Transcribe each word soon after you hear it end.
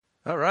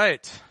All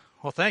right.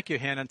 Well, thank you,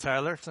 Hannah and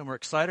Tyler. So we're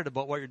excited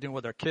about what you're doing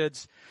with our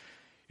kids.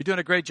 You're doing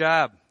a great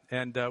job,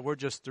 and we're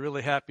just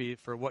really happy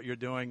for what you're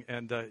doing.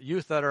 And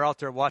youth that are out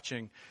there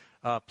watching,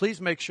 please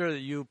make sure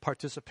that you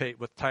participate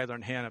with Tyler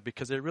and Hannah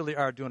because they really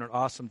are doing an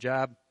awesome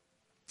job.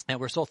 And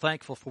we're so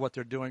thankful for what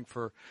they're doing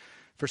for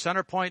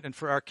Centerpoint and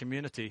for our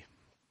community.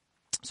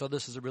 So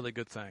this is a really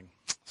good thing.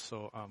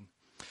 So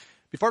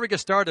before we get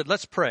started,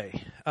 let's pray.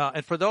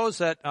 And for those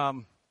that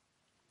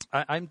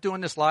I'm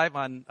doing this live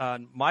on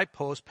my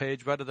post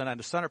page rather than on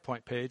the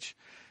Centerpoint page,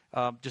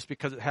 just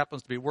because it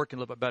happens to be working a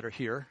little bit better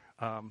here.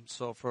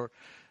 So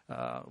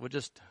we'll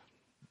just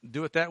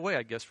do it that way,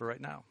 I guess, for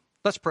right now.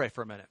 Let's pray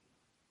for a minute.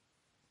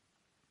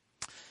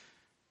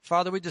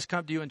 Father, we just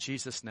come to you in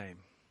Jesus' name.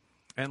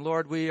 And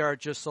Lord, we are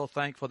just so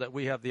thankful that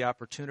we have the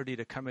opportunity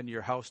to come into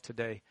your house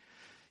today,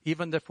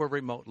 even if we're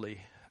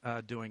remotely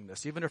doing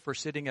this, even if we're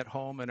sitting at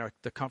home in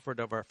the comfort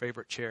of our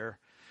favorite chair,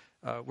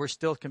 we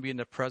still can be in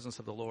the presence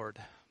of the Lord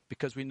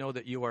because we know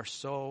that you are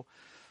so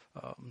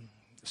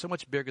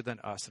much bigger than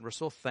us, and we're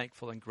so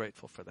thankful and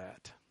grateful for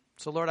that.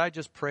 So, Lord, I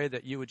just pray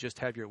that you would just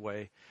have your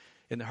way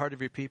in the heart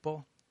of your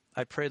people.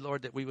 I pray,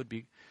 Lord, that we would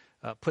be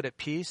put at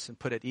peace and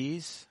put at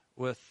ease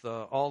with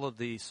all of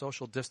the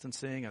social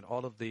distancing and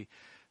all of the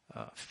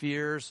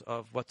fears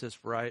of what this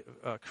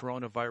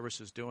coronavirus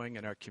is doing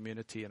in our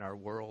community and our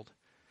world.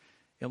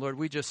 And, Lord,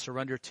 we just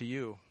surrender to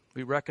you.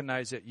 We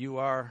recognize that you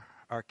are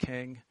our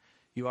King,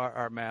 you are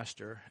our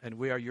Master, and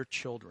we are your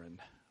children.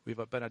 We've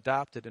been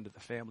adopted into the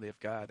family of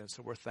God, and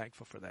so we're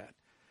thankful for that.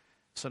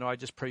 So now I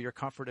just pray your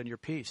comfort and your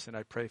peace, and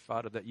I pray,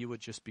 Father, that you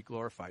would just be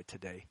glorified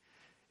today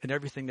in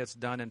everything that's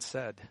done and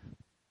said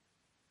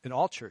in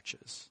all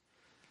churches,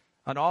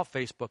 on all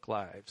Facebook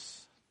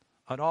Lives,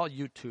 on all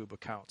YouTube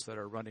accounts that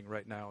are running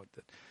right now,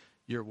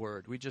 your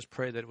word. We just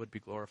pray that it would be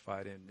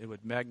glorified and it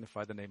would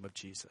magnify the name of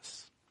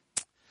Jesus.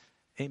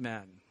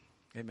 Amen.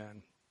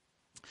 Amen.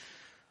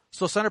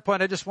 So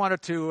Centerpoint, I just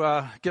wanted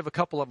to give a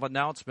couple of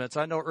announcements.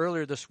 I know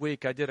earlier this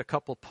week I did a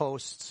couple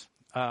posts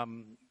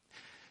and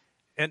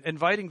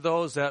inviting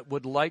those that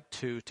would like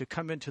to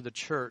come into the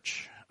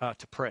church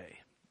to pray.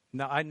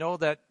 Now, I know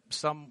that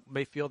some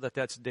may feel that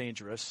that's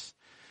dangerous,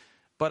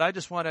 but I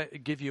just want to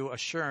give you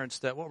assurance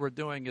that what we're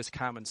doing is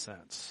common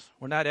sense.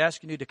 We're not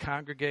asking you to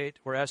congregate.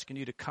 We're asking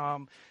you to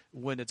come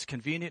when it's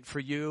convenient for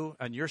you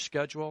and your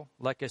schedule.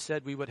 Like I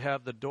said, we would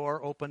have the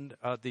door opened,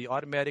 the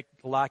automatic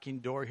locking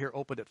door here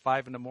opened at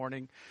 5 in the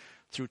morning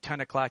through 10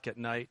 o'clock at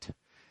night.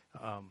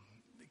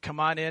 Come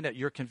on in at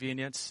your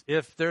convenience.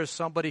 If there's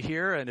somebody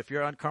here and if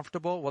you're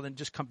uncomfortable, well, then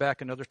just come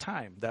back another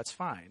time. That's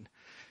fine.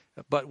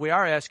 But we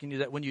are asking you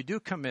that when you do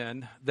come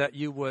in, that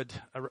you would,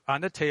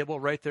 on the table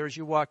right there as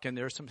you walk in,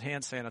 there's some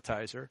hand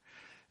sanitizer,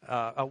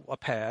 a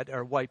pad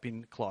or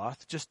wiping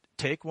cloth. Just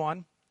take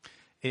one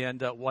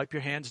and wipe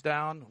your hands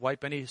down,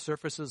 wipe any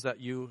surfaces that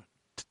you,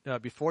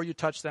 before you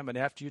touch them and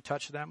after you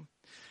touch them.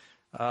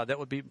 That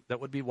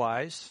would be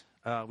wise.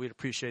 We'd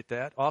appreciate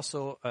that.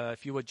 Also,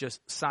 if you would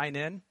just sign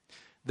in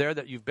there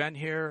that you've been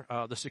here.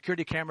 The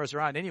security cameras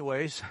are on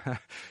anyways,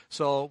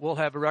 so we'll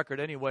have a record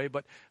anyway.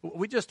 But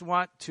we just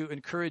want to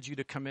encourage you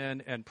to come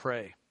in and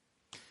pray.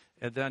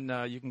 And then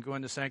you can go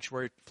in the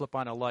sanctuary, flip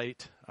on a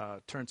light,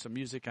 turn some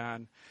music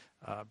on.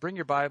 Bring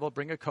your Bible,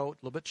 bring a coat,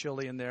 a little bit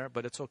chilly in there,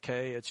 but it's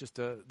okay. It's just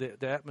the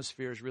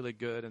atmosphere is really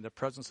good, and the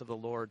presence of the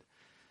Lord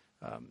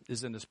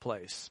is in this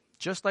place.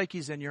 Just like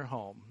he's in your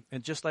home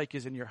and just like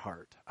he's in your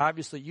heart.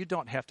 Obviously, you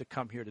don't have to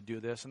come here to do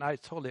this, and I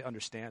totally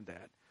understand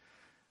that.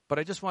 But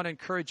I just want to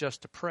encourage us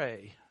to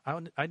pray.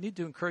 I need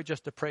to encourage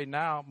us to pray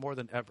now more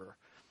than ever.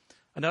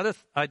 Another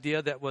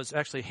idea that was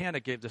actually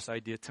Hannah gave this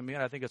idea to me,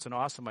 and I think it's an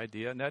awesome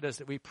idea, and that is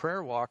that we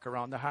prayer walk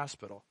around the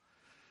hospital.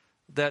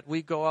 That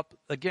we go up,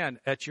 again,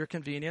 at your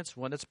convenience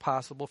when it's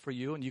possible for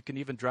you, and you can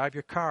even drive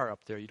your car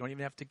up there. You don't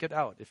even have to get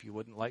out if you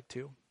wouldn't like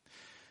to.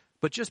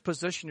 But just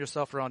position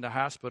yourself around the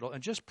hospital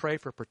and just pray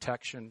for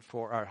protection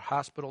for our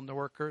hospital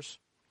workers,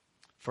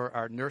 for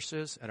our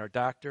nurses and our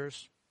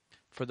doctors,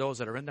 for those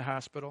that are in the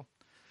hospital.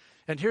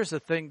 And here's the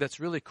thing that's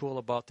really cool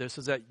about this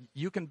is that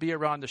you can be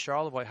around the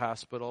Charlevoix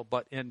Hospital,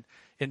 but in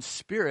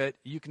spirit,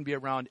 you can be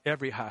around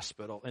every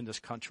hospital in this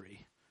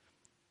country.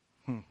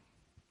 And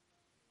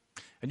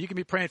you can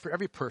be praying for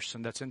every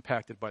person that's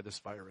impacted by this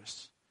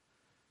virus.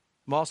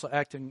 I'm also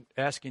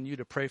asking you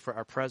to pray for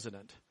our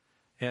president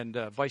and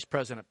Vice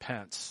President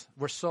Pence.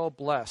 We're so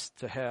blessed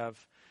to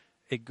have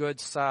a good,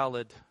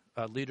 solid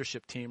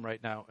leadership team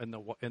right now in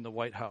the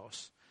White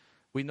House.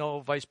 We know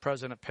Vice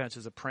President Pence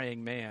is a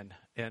praying man,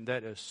 and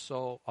that is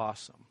so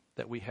awesome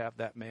that we have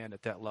that man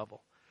at that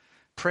level.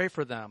 Pray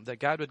for them, that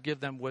God would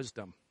give them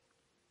wisdom,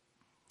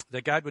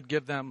 that God would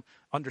give them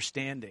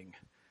understanding.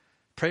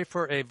 Pray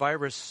for a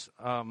virus,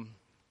 an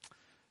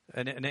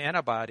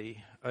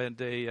antibody, and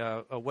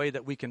a way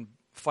that we can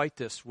fight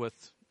this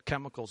with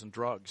chemicals and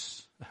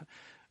drugs.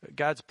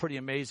 God's pretty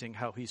amazing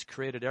how he's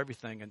created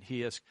everything, and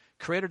he has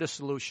created a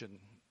solution.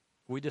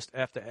 We just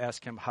have to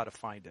ask him how to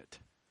find it.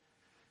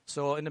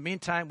 So in the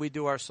meantime, we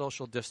do our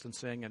social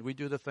distancing, and we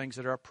do the things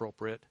that are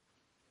appropriate,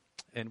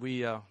 and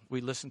we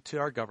listen to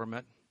our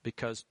government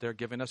because they're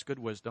giving us good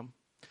wisdom.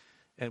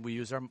 and we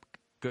use our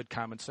good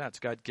common sense.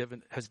 God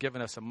has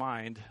given us a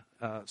mind,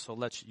 so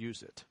let's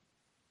use it.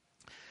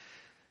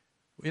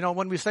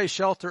 When we say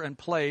shelter in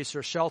place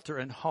or shelter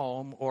in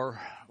home or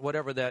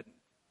whatever that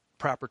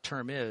proper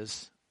term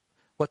is,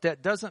 what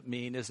that doesn't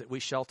mean is that we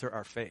shelter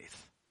our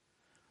faith.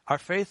 Our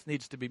faith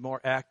needs to be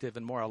more active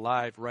and more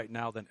alive right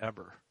now than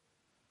ever.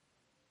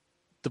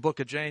 The book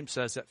of James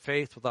says that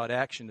faith without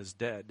action is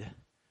dead.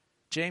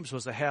 James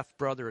was a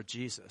half-brother of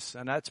Jesus,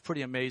 and that's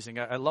pretty amazing.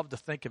 I love to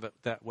think of it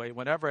that way.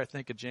 Whenever I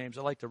think of James,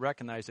 I like to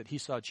recognize that he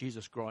saw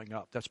Jesus growing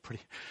up. That's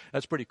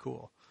pretty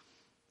cool.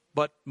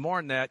 But more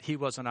than that, he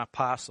was an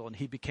apostle, and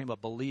he became a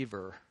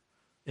believer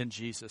in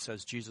Jesus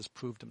as Jesus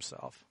proved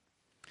himself.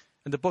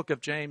 And the book of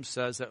James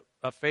says that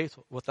a faith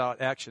without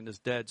action is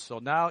dead. So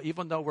now,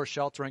 even though we're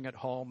sheltering at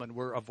home and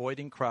we're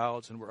avoiding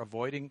crowds and we're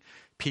avoiding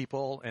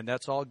people, and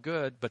that's all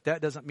good, but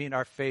that doesn't mean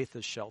our faith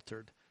is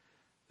sheltered.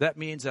 That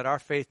means that our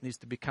faith needs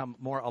to become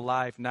more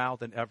alive now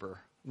than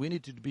ever. We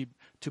need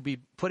to be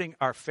putting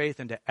our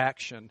faith into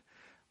action,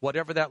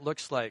 whatever that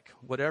looks like,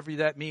 whatever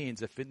that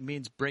means. If it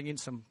means bringing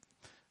some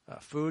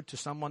food to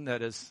someone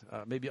that is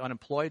maybe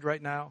unemployed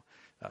right now,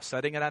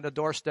 setting it on the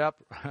doorstep,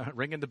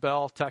 ringing the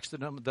bell, texting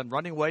them, then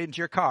running away into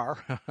your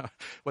car,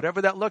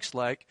 whatever that looks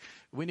like,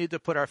 we need to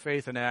put our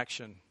faith in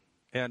action.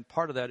 And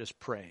part of that is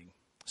praying.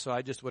 So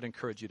I just would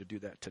encourage you to do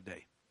that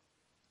today.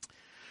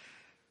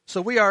 So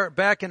we are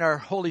back in our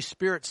Holy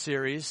Spirit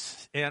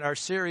series, and our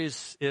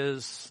series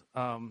is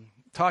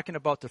talking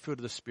about the fruit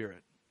of the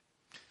Spirit.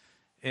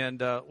 And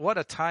what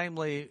a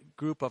timely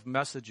group of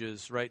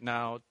messages right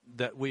now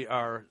that we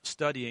are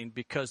studying,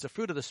 because the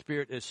fruit of the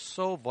Spirit is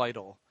so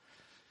vital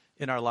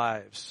in our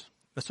lives.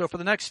 And so for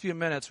the next few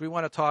minutes, we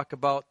want to talk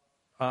about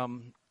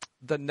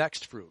the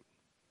next fruit.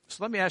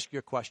 So let me ask you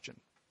a question.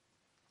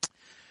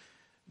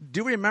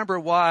 Do we remember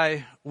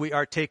why we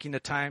are taking the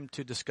time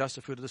to discuss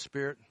the fruit of the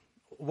Spirit?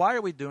 Why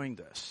are we doing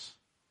this?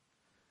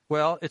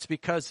 Well, it's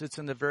because it's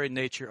in the very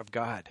nature of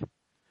God.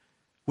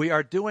 We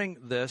are doing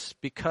this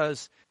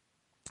because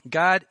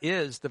God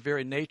is the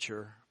very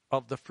nature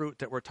of the fruit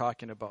that we're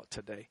talking about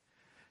today.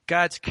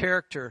 God's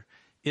character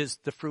is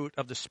the fruit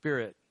of the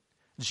Spirit.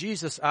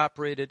 Jesus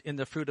operated in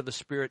the fruit of the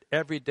Spirit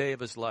every day of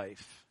his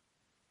life.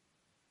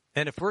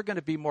 And if we're going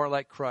to be more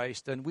like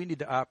Christ, then we need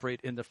to operate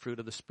in the fruit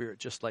of the Spirit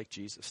just like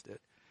Jesus did.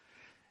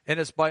 And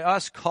it's by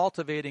us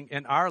cultivating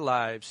in our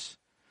lives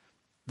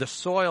the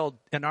soil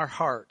in our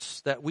hearts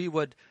that we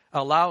would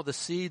allow the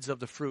seeds of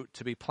the fruit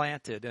to be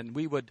planted, and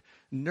we would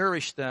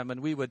nourish them,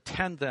 and we would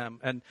tend them,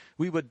 and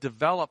we would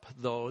develop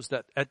those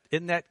that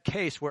in that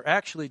case we're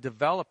actually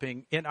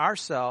developing in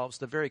ourselves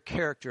the very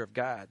character of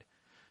God,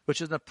 which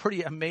is a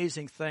pretty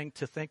amazing thing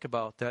to think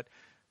about, that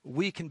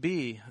we can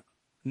be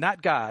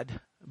not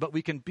God, but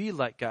we can be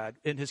like God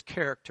in his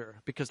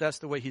character, because that's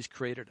the way he's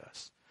created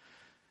us.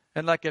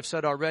 And like I've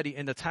said already,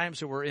 in the times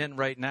that we're in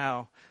right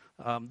now,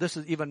 this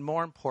is even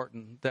more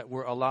important, that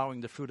we're allowing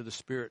the fruit of the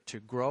Spirit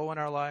to grow in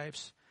our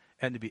lives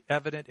and to be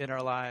evident in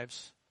our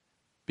lives,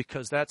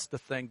 because that's the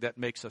thing that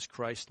makes us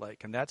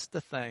Christ-like, and that's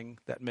the thing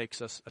that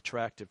makes us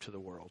attractive to the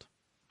world.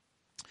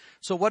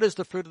 So what is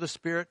the fruit of the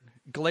Spirit?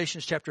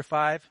 Galatians chapter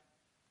 5,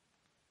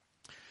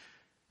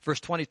 verse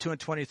 22 and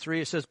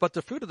 23, it says, "But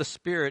the fruit of the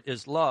Spirit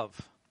is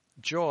love,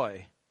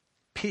 joy,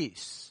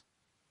 peace,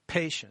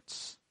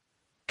 patience,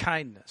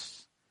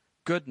 kindness,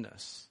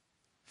 goodness,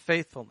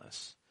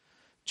 faithfulness,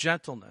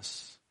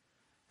 gentleness,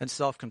 and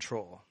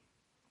self-control."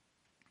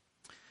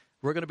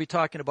 We're going to be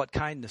talking about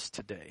kindness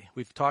today.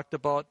 We've talked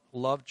about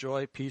love,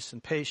 joy, peace,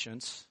 and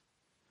patience,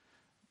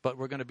 but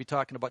we're going to be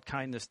talking about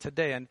kindness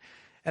today.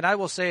 And I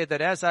will say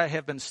that as I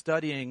have been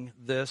studying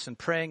this and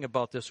praying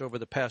about this over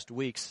the past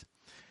weeks,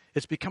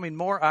 it's becoming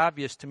more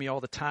obvious to me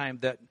all the time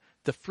that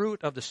the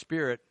fruit of the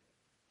Spirit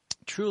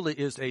truly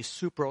is a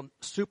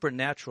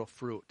supernatural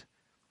fruit,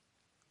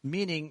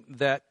 meaning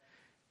that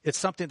it's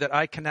something that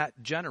I cannot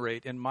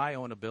generate in my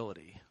own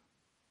ability.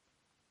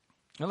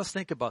 Now let's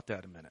think about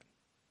that a minute.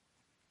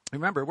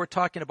 Remember, we're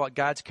talking about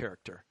God's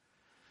character,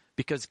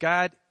 because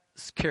God's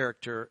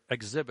character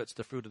exhibits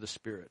the fruit of the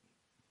Spirit.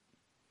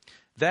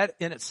 That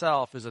in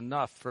itself is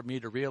enough for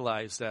me to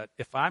realize that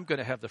if I'm going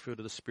to have the fruit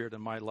of the Spirit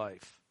in my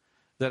life,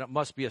 then it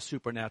must be a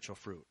supernatural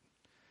fruit.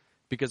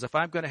 Because if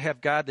I'm going to have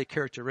godly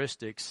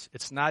characteristics,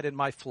 it's not in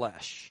my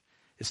flesh.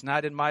 It's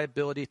not in my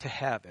ability to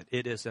have it.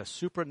 It is a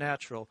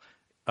supernatural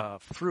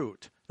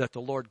fruit that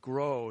the Lord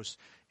grows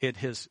in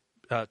his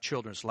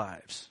children's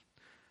lives.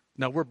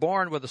 Now, we're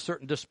born with a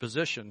certain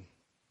disposition,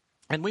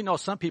 and we know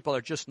some people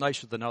are just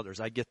nicer than others.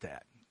 I get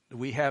that.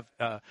 We have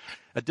a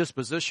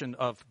disposition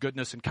of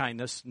goodness and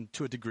kindness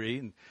to a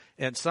degree,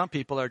 and some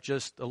people are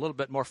just a little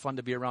bit more fun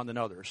to be around than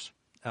others.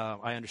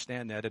 I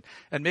understand that.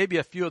 And maybe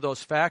a few of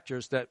those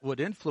factors that would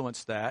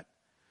influence that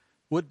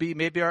would be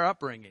maybe our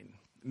upbringing.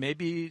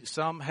 Maybe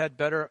some had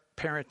better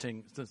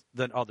parenting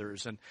than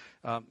others, and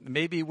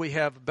maybe we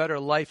have better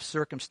life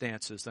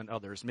circumstances than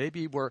others.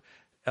 Maybe we're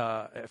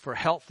if we're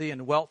healthy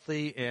and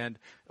wealthy and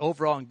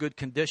overall in good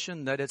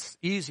condition, that it's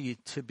easy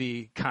to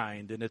be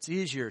kind, and it's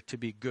easier to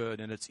be good,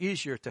 and it's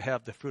easier to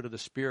have the fruit of the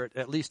Spirit,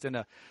 at least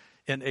in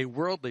in a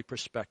worldly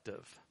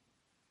perspective.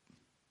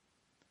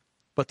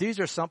 But these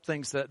are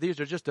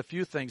just a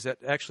few things that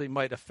actually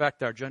might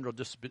affect our general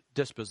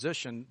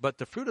disposition. But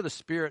the fruit of the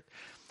Spirit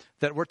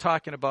that we're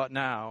talking about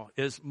now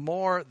is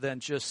more than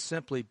just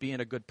simply being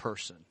a good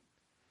person.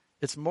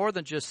 It's more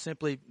than just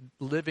simply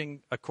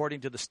living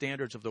according to the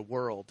standards of the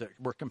world.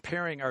 We're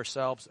comparing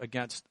ourselves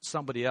against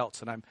somebody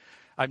else, and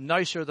I'm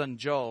nicer than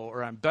Joe,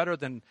 or I'm better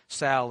than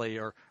Sally,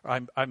 or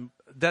I'm.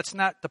 That's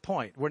not the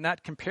point. We're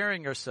not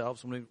comparing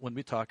ourselves when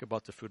we talk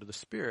about the fruit of the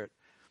Spirit.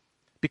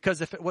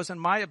 Because if it was in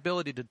my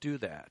ability to do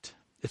that,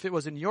 if it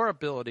was in your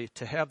ability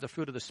to have the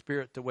fruit of the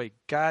Spirit the way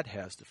God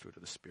has the fruit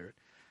of the Spirit,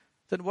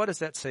 then what does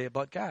that say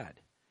about God?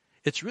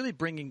 It's really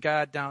bringing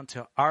God down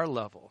to our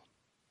level.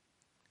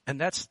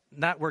 And that's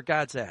not where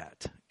God's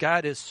at.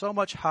 God is so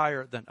much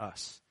higher than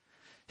us.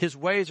 His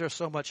ways are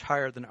so much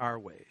higher than our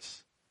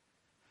ways.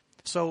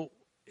 So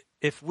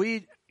if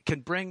we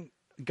can bring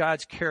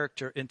God's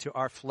character into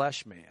our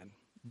flesh man,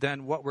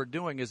 then what we're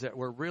doing is that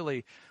we're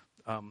really...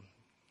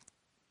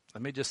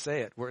 let me just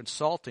say it. We're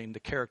insulting the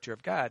character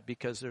of God,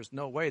 because there's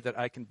no way that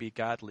I can be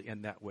godly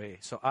in that way.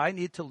 So I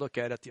need to look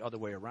at it the other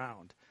way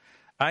around.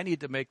 I need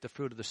to make the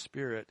fruit of the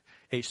Spirit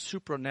a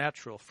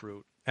supernatural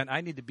fruit, and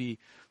I need to be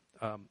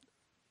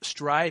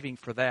striving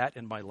for that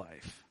in my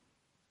life.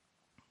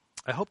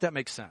 I hope that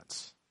makes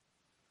sense.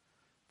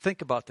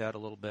 Think about that a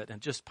little bit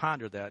and just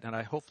ponder that, and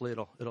hopefully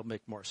it'll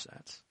make more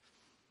sense.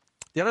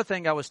 The other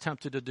thing I was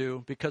tempted to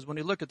do, because when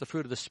you look at the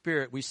fruit of the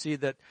Spirit, we see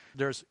that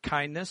there's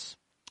kindness,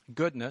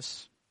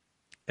 goodness,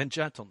 and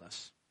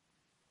gentleness.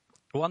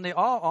 Well, and they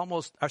all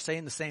almost are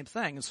saying the same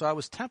thing. And so I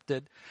was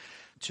tempted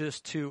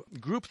just to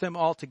group them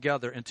all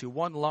together into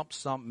one lump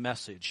sum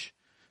message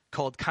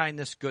called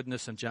kindness,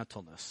 goodness, and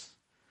gentleness.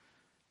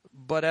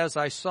 But as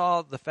I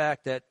saw the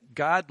fact that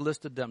God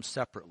listed them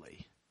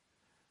separately,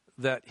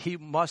 that he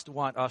must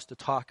want us to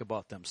talk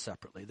about them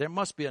separately. There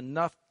must be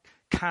enough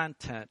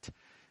content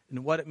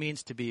in what it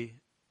means to be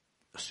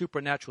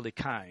supernaturally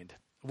kind,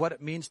 what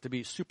it means to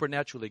be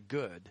supernaturally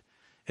good,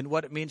 and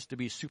what it means to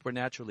be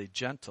supernaturally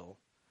gentle,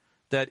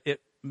 that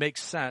it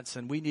makes sense,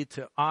 and we need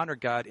to honor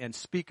God and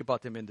speak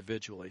about them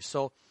individually.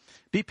 So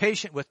be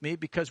patient with me,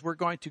 because we're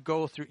going to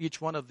go through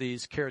each one of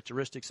these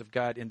characteristics of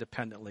God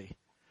independently.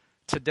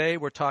 Today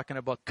we're talking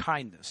about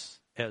kindness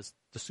as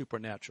the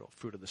supernatural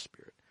fruit of the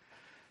Spirit.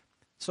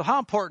 So how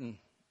important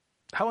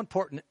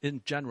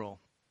in general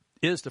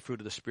is the fruit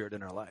of the Spirit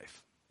in our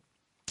life?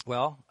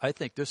 Well, I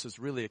think this is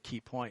really a key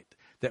point,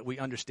 that we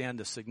understand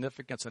the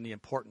significance and the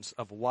importance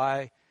of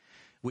why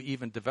we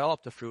even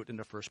developed the fruit in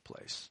the first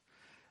place.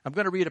 I'm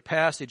going to read a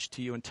passage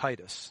to you in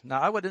Titus.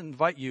 Now, I would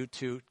invite you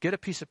to get a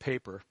piece of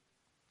paper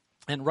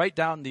and write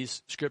down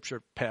these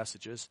scripture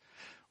passages,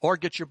 or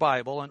get your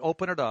Bible and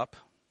open it up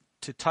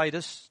to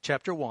Titus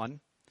chapter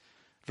 1,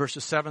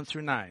 verses 7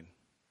 through 9.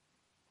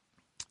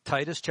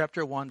 Titus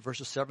chapter 1,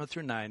 verses 7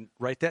 through 9.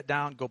 Write that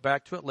down, go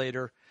back to it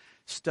later,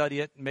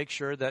 study it, make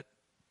sure that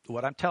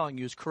what I'm telling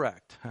you is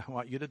correct. I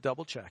want you to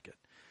double check it.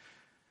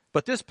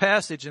 But this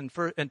passage in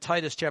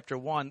Titus chapter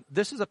 1,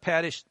 this is a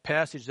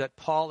passage that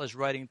Paul is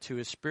writing to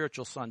his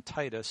spiritual son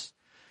Titus.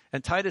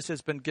 And Titus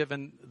has been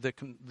given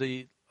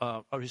the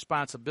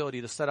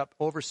responsibility to set up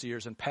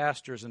overseers and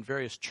pastors in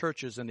various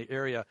churches in the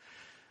area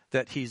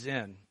that he's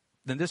in.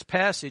 Then this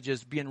passage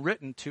is being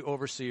written to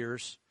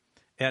overseers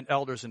and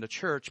elders in the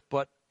church,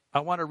 but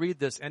I want to read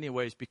this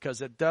anyways, because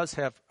it does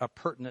have a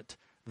pertinent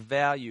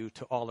value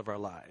to all of our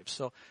lives.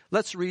 So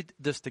let's read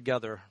this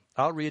together.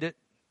 I'll read it.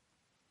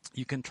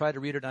 You can try to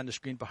read it on the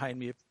screen behind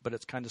me, but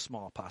it's kind of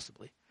small,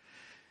 possibly.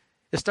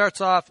 It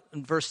starts off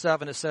in verse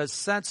 7. It says,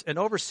 "Since an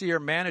overseer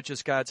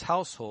manages God's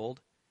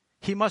household,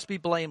 he must be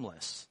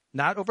blameless,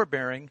 not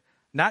overbearing,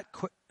 not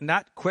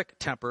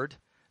quick-tempered,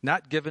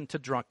 not given to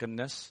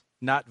drunkenness,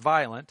 not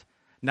violent,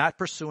 not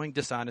pursuing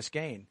dishonest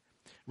gain.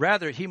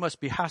 Rather, he must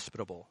be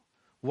hospitable,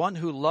 one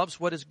who loves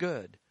what is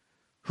good,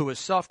 who is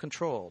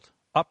self-controlled,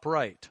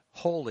 upright,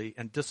 holy,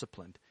 and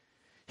disciplined.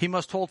 He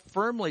must hold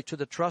firmly to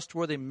the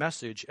trustworthy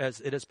message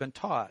as it has been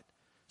taught,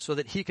 so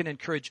that he can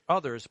encourage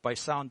others by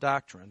sound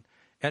doctrine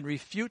and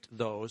refute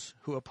those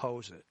who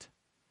oppose it."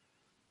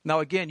 Now,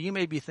 again, you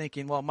may be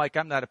thinking, well, Mike,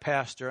 I'm not a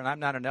pastor and I'm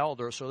not an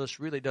elder, so this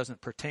really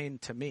doesn't pertain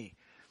to me.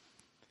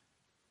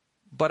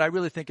 But I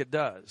really think it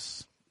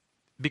does.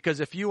 Because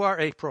if you are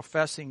a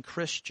professing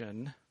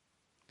Christian,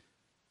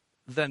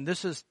 then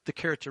this is the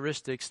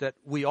characteristics that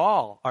we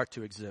all are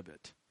to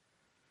exhibit.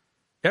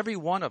 Every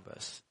one of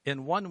us,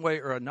 in one way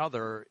or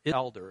another, is an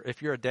elder.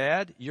 If you're a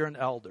dad, you're an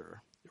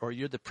elder, or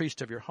you're the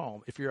priest of your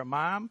home. If you're a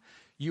mom,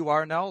 you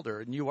are an elder,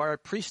 and you are a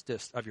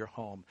priestess of your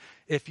home.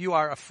 If you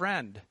are a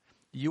friend,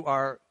 you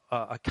are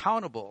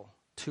accountable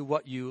to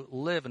what you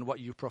live and what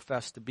you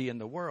profess to be in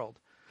the world.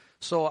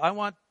 So I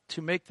want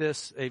to make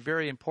this a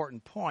very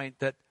important point,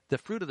 that the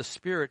fruit of the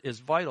Spirit is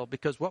vital,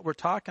 because what we're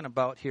talking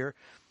about here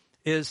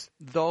is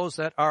those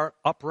that are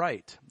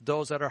upright,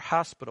 those that are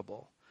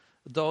hospitable,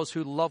 those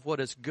who love what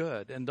is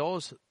good, and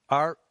those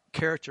are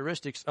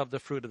characteristics of the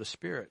fruit of the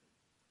Spirit.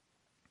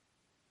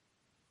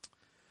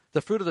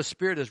 The fruit of the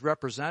Spirit is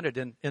represented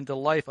in the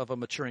life of a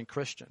maturing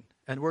Christian.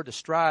 And we're to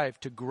strive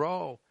to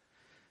grow,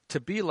 to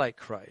be like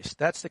Christ.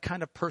 That's the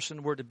kind of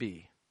person we're to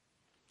be.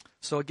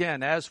 So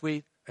again, as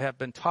we have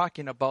been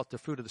talking about the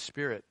fruit of the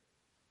Spirit,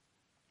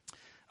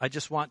 I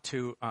just want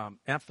to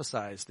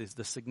emphasize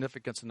the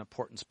significance and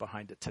importance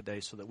behind it today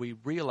so that we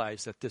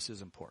realize that this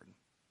is important.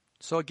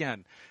 So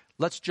again,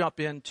 let's jump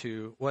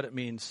into what it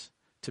means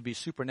to be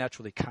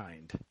supernaturally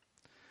kind.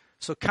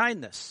 So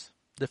kindness,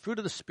 the fruit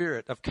of the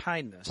Spirit of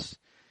kindness,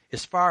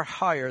 is far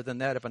higher than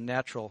that of a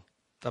natural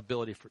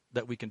ability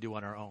that we can do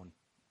on our own.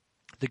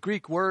 The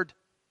Greek word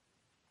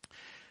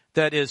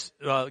that is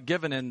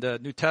given in the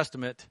New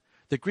Testament,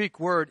 the Greek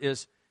word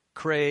is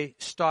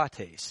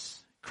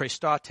chrestotes,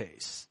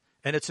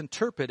 and it's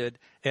interpreted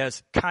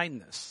as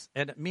kindness,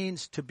 and it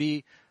means to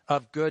be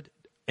of good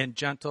and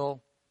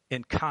gentle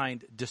and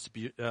kind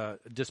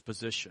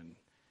disposition.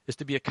 Is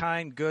to be a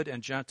kind, good,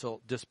 and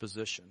gentle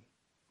disposition.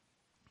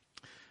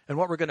 And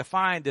what we're going to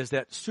find is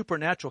that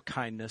supernatural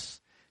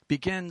kindness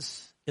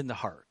begins in the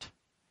heart.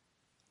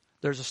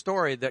 There's a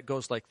story that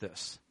goes like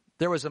this.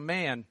 There was a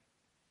man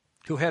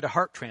who had a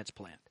heart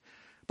transplant,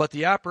 but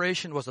the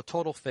operation was a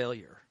total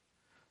failure.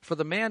 For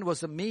the man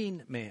was a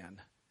mean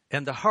man,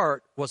 and the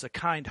heart was a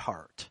kind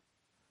heart.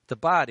 The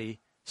body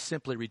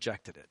simply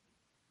rejected it.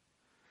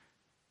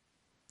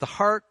 The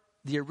heart,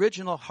 the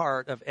original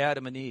heart of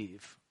Adam and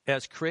Eve,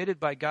 as created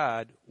by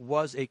God,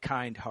 was a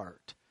kind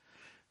heart.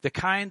 The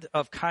kind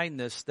of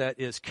kindness that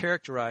is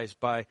characterized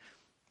by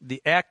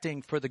the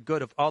acting for the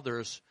good of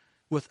others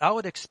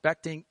without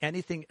expecting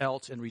anything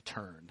else in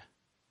return.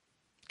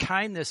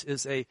 Kindness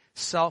is a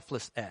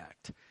selfless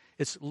act.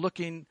 It's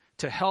looking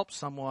to help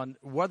someone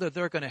whether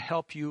they're going to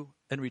help you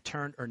in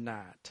return or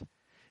not.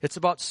 It's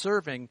about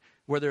serving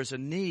where there's a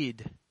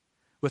need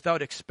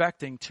without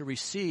expecting to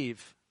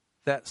receive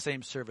that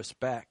same service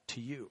back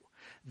to you.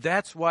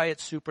 That's why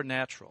it's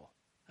supernatural.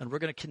 And we're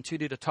going to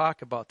continue to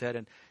talk about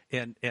that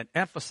and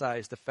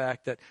emphasize the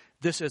fact that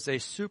this is a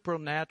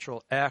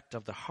supernatural act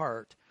of the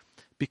heart,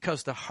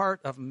 because the heart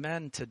of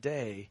men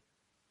today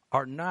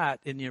are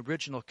not in the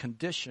original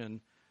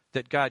condition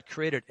that God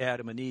created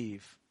Adam and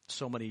Eve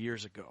so many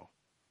years ago.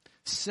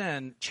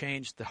 Sin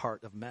changed the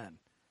heart of men.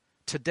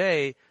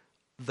 Today,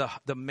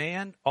 the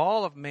man,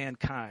 all of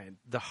mankind,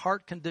 the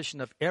heart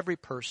condition of every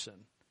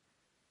person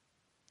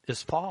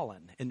is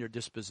fallen in their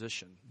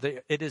disposition.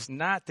 It is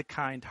not the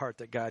kind heart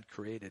that God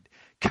created.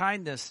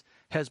 Kindness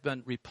has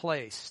been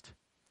replaced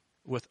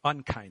with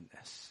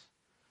unkindness.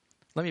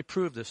 Let me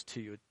prove this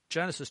to you.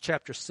 Genesis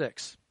chapter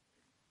 6,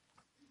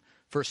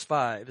 verse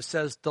 5. It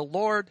says, "The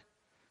Lord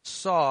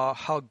saw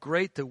how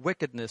great the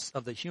wickedness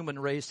of the human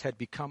race had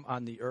become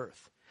on the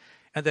earth,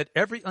 and that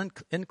every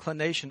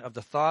inclination of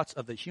the thoughts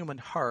of the human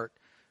heart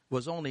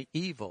was only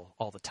evil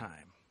all the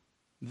time."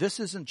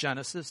 This isn't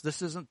Genesis.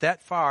 This isn't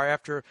that far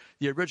after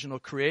the original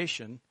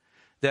creation,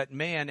 that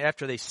man,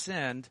 after they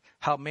sinned,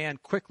 how man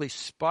quickly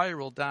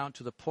spiraled down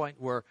to the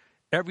point where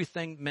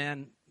everything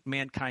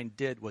mankind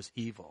did was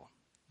evil.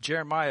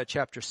 Jeremiah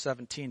chapter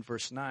 17,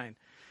 verse 9.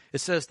 It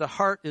says, "The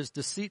heart is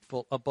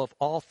deceitful above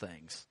all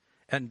things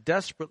and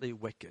desperately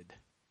wicked.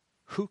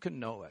 Who can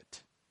know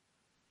it?"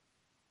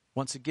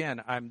 Once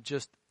again, I'm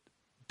just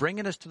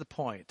bringing us to the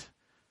point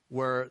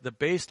where the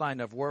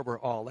baseline of where we're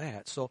all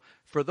at. So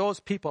for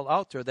those people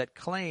out there that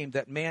claim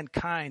that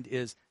mankind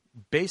is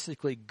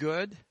basically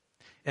good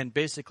and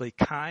basically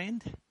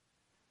kind,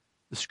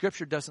 the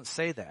scripture doesn't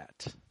say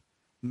that.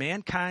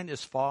 Mankind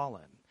is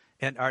fallen,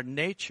 and our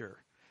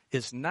nature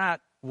is not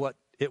what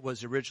it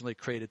was originally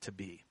created to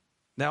be.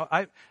 Now,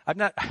 I'm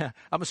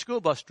a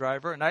school bus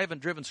driver, and I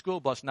haven't driven school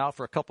bus now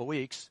for a couple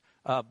weeks,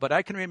 but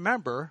I can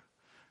remember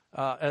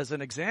as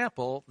an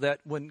example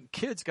that when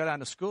kids got on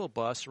a school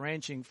bus,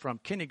 ranging from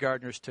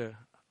kindergartners to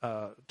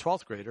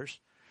 12th graders,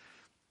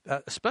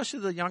 especially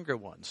the younger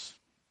ones,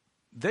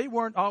 they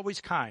weren't always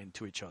kind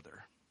to each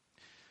other.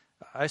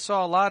 I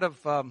saw a lot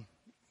of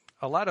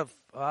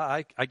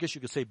I guess you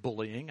could say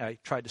bullying. I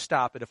tried to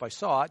stop it if I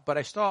saw it, but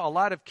I saw a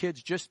lot of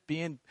kids just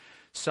being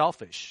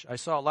selfish. I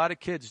saw a lot of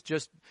kids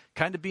just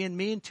kind of being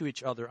mean to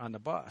each other on the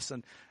bus.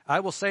 And I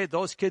will say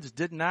those kids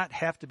did not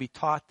have to be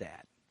taught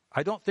that.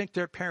 I don't think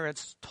their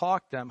parents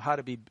taught them how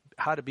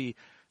to be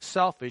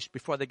selfish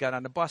before they got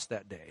on the bus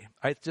that day.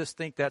 I just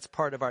think that's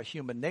part of our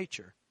human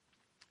nature.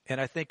 And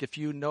I think if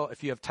you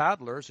have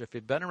toddlers, if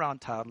you've been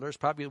around toddlers,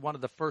 probably one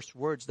of the first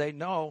words they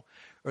know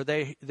or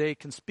they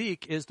can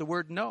speak is the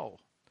word no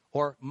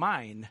or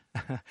mine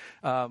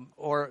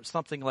or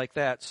something like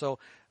that. So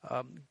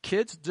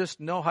kids just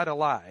know how to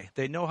lie.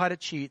 They know how to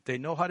cheat. They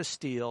know how to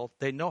steal.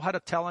 They know how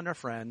to tell on their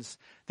friends.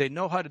 They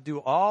know how to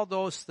do all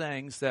those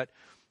things that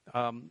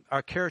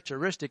are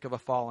characteristic of a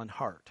fallen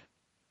heart.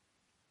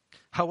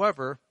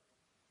 However,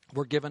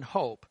 we're given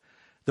hope.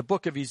 The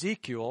book of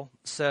Ezekiel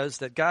says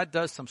that God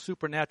does some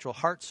supernatural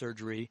heart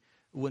surgery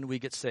when we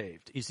get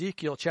saved.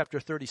 Ezekiel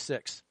chapter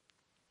 36,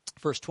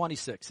 verse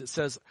 26, it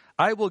says,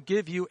 "I will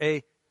give you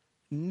a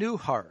new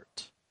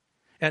heart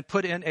and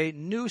put in a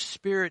new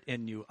spirit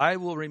in you. I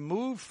will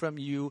remove from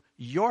you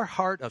your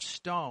heart of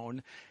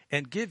stone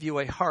and give you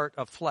a heart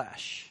of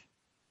flesh.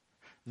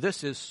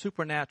 This is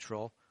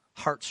supernatural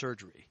heart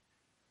surgery.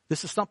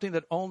 This is something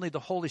that only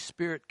the Holy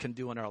Spirit can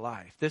do in our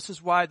life. This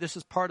is why this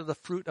is part of the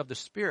fruit of the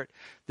Spirit.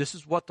 This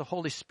is what the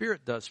Holy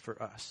Spirit does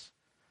for us.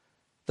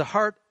 The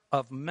heart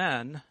of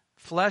men,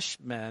 flesh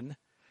men,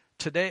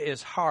 today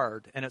is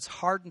hard, and it's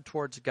hardened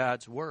towards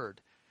God's word.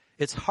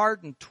 It's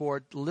hardened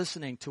toward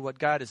listening to what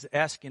God is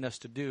asking us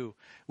to do.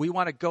 We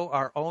want to go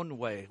our own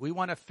way. We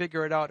want to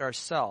figure it out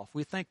ourselves.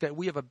 We think that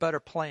we have a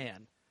better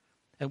plan,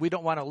 and we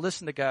don't want to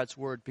listen to God's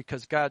word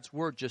because God's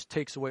word just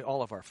takes away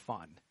all of our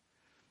fun.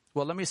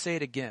 Well, let me say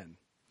it again.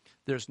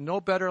 There's no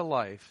better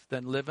life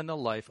than living the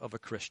life of a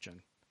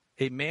Christian,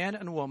 a man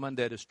and woman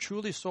that is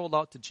truly sold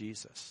out to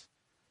Jesus.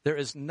 There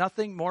is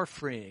nothing more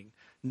freeing,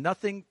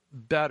 nothing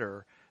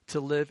better to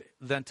live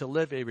than to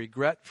live a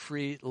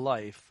regret-free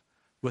life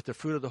with the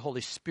fruit of the Holy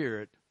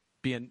Spirit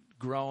being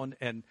grown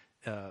and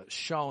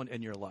shown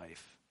in your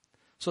life.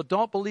 So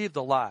don't believe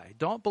the lie.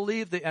 Don't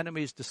believe the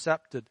enemy's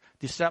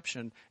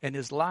deception and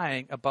his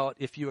lying about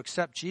if you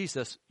accept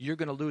Jesus, you're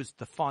going to lose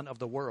the fun of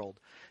the world.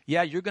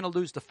 Yeah, you're going to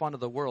lose the fun of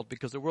the world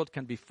because the world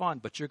can be fun,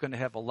 but you're going to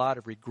have a lot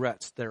of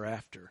regrets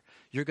thereafter.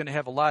 You're going to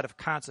have a lot of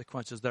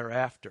consequences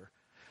thereafter.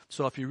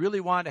 So if you really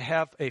want to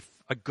have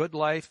a good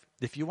life,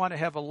 if you want to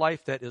have a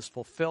life that is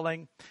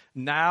fulfilling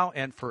now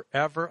and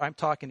forever, I'm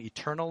talking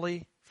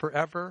eternally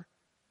forever,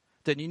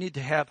 then you need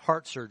to have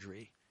heart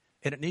surgery.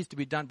 And it needs to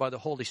be done by the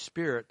Holy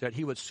Spirit, that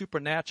he would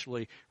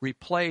supernaturally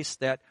replace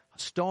that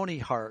stony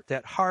heart,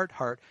 that hard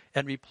heart,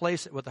 and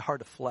replace it with a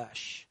heart of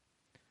flesh.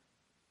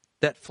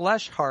 That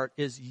flesh heart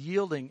is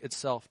yielding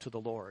itself to the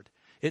Lord.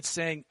 It's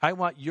saying, I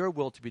want your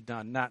will to be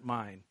done, not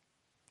mine.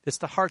 It's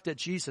the heart that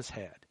Jesus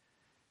had.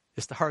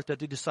 It's the heart that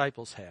the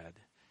disciples had.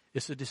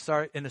 It's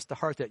the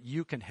heart that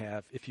you can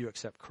have if you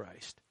accept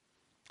Christ.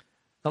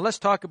 Now let's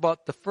talk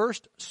about the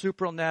first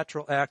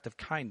supernatural act of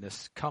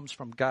kindness comes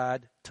from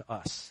God to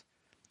us.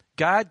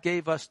 God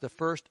gave us the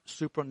first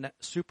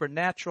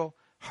supernatural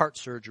heart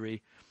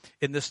surgery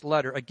in this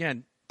letter.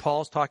 Again,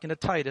 Paul's talking to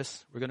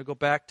Titus. We're going to go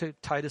back to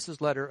Titus's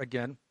letter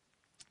again,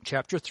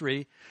 chapter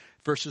 3,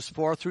 verses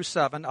 4 through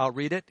 7. I'll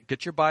read it.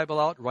 Get your Bible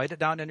out. Write it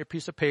down on your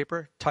piece of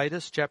paper.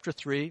 Titus chapter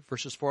 3,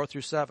 verses 4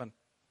 through 7.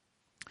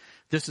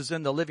 This is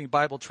in the Living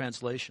Bible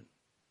translation.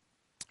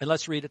 And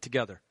let's read it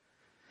together.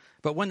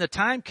 But when the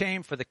time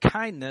came for the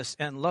kindness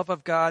and love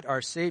of God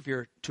our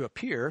Savior to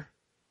appear,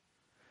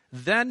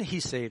 then he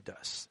saved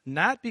us,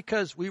 not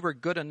because we were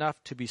good enough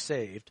to be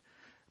saved,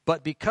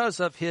 but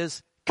because of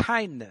his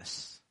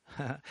kindness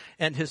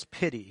and his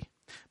pity,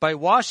 by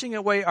washing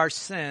away our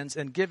sins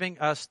and giving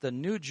us the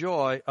new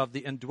joy of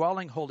the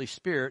indwelling Holy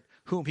Spirit,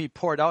 whom he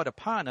poured out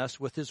upon us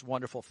with his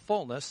wonderful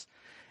fullness,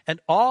 and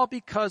all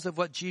because of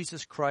what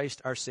Jesus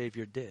Christ our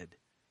Savior did,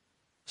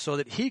 so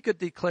that he could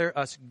declare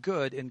us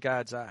good in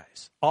God's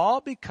eyes.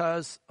 All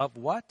because of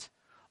what?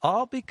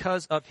 All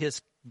because of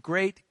his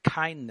great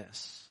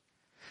kindness.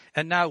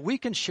 And now we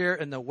can share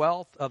in the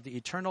wealth of the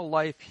eternal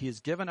life he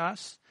has given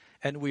us,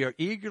 and we are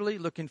eagerly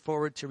looking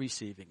forward to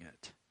receiving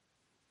it.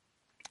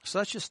 So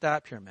let's just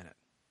stop here a minute.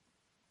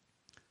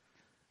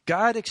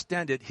 God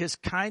extended his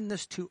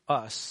kindness to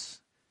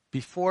us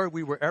before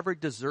we were ever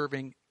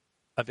deserving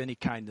of any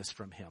kindness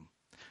from him.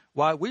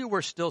 While we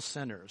were still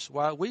sinners,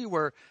 while we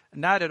were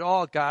not at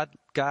all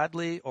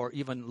godly or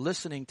even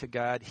listening to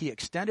God, he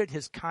extended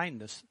his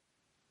kindness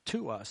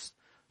to us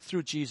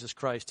through Jesus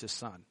Christ, his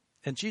Son.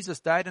 And Jesus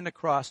died on the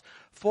cross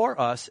for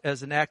us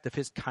as an act of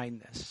his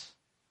kindness.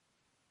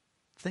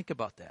 Think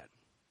about that.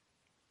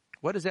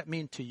 What does that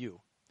mean to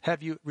you?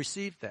 Have you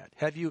received that?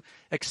 Have you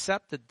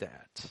accepted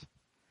that?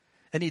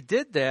 And he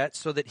did that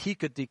so that he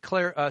could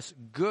declare us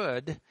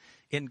good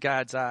in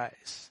God's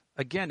eyes.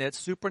 Again, it's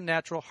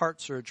supernatural heart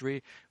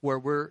surgery where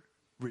we're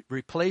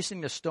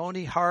replacing the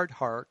stony, hard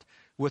heart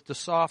with the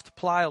soft,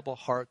 pliable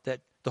heart that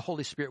the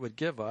Holy Spirit would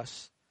give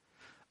us,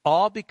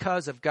 all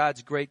because of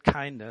God's great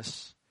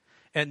kindness.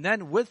 And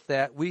then with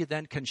that, we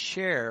then can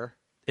share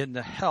in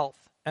the health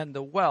and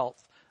the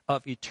wealth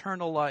of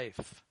eternal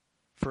life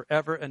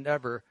forever and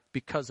ever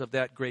because of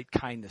that great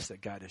kindness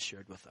that God has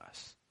shared with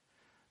us.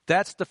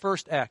 That's the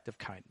first act of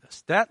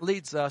kindness. That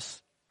leads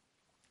us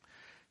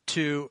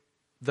to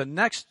the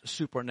next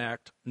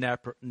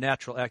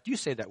supernatural act. You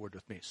say that word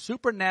with me.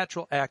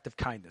 Supernatural act of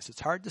kindness. It's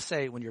hard to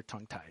say when you're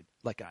tongue-tied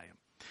like I am.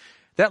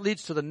 That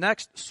leads to the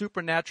next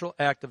supernatural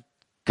act of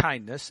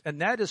kindness, and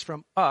that is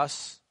from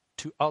us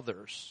to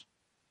others.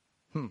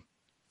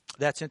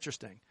 That's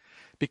interesting,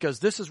 because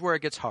this is where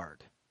it gets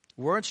hard.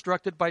 We're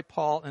instructed by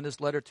Paul in his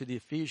letter to the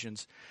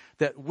Ephesians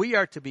that we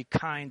are to be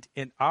kind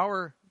in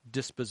our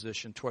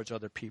disposition towards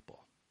other people.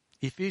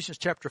 Ephesians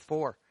chapter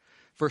 4,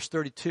 verse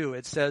 32,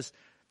 it says,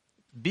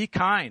 be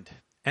kind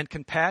and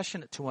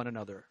compassionate to one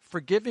another,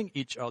 forgiving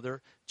each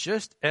other,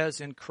 just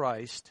as in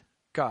Christ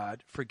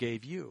God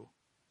forgave you.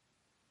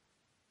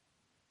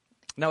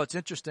 Now it's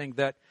interesting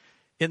that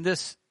in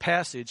this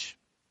passage,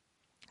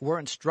 we're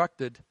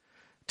instructed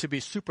to be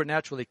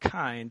supernaturally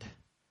kind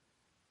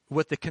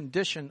with the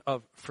condition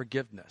of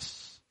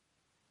forgiveness.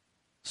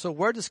 So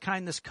where does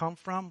kindness come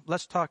from?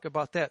 Let's talk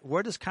about that.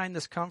 Where does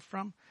kindness come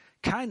from?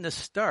 Kindness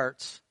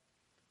starts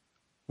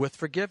with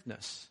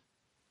forgiveness.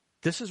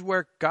 This is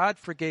where God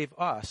forgave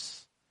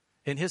us.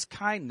 In his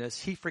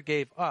kindness, he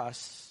forgave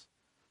us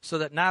so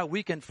that now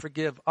we can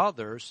forgive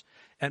others.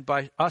 And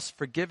by us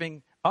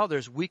forgiving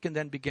others, we can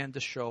then begin to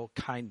show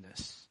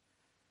kindness.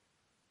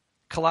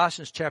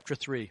 Colossians chapter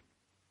 3,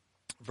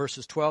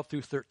 verses 12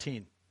 through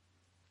 13.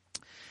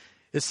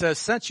 It says,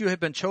 since you have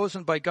been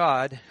chosen by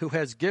God, who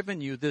has given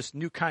you this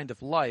new kind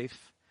of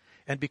life,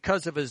 and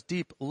because of his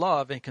deep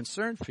love and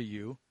concern for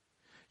you,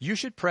 you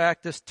should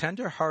practice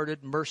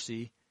tender-hearted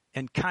mercy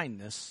and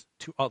kindness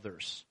to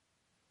others.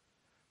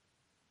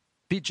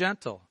 Be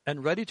gentle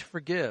and ready to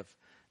forgive.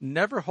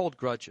 Never hold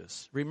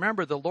grudges.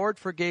 Remember, the Lord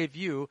forgave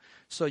you,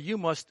 so you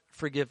must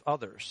forgive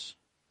others.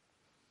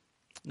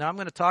 Now, I'm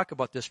going to talk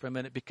about this for a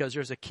minute because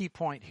there's a key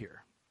point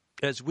here.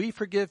 As we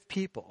forgive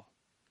people,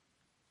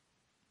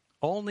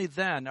 only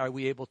then are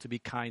we able to be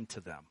kind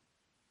to them.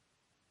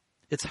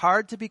 It's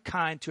hard to be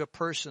kind to a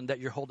person that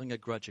you're holding a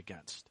grudge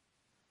against.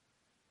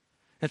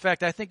 In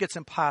fact, I think it's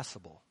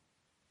impossible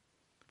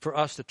for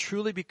us to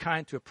truly be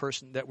kind to a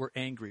person that we're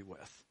angry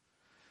with,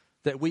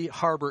 that we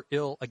harbor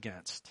ill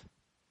against.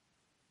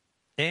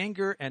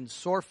 Anger and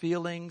sore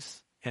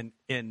feelings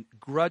and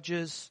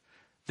grudges,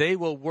 they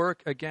will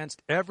work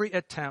against every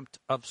attempt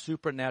of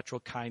supernatural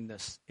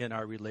kindness in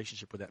our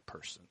relationship with that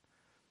person.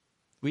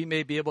 We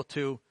may be able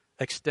to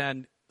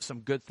extend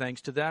some good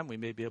things to them. We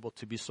may be able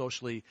to be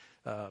socially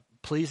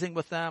pleasing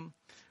with them.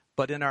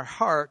 But in our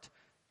heart,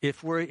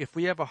 if we're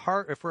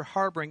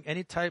harboring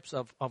any types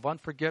of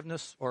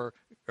unforgiveness or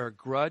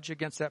grudge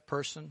against that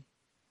person,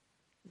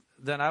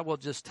 then I will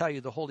just tell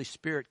you the Holy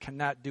Spirit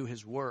cannot do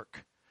his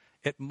work.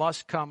 It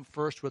must come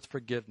first with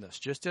forgiveness.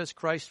 Just as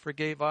Christ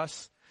forgave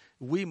us,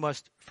 we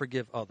must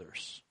forgive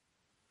others.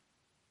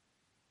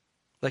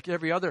 Like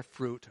every other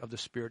fruit of the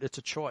Spirit, it's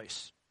a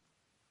choice.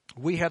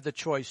 We have the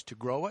choice to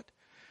grow it,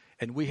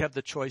 and we have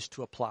the choice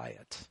to apply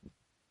it.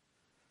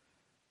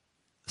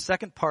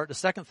 The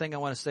second thing I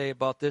want to say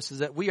about this is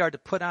that we are to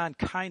put on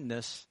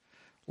kindness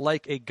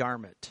like a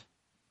garment.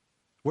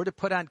 We're to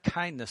put on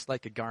kindness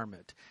like a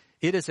garment.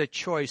 It is a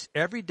choice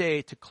every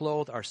day to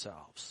clothe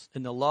ourselves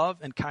in the love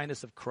and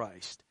kindness of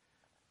Christ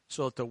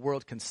so that the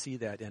world can see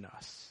that in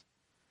us.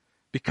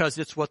 Because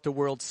it's what the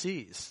world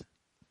sees.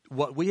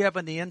 What we have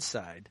on the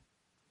inside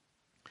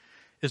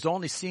is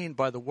only seen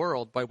by the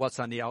world by what's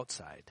on the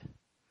outside.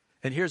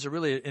 And here's a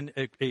really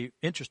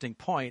interesting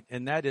point,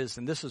 and that is,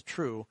 and this is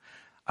true,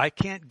 I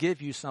can't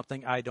give you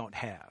something I don't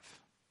have.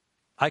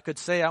 I could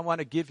say I want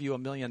to give you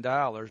 $1 million,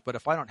 but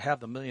if I don't have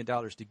the $1 million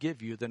to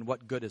give you, then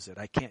what good is it?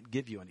 I can't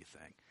give you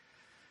anything.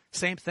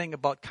 Same thing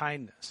about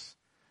kindness.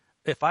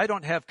 If I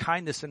don't have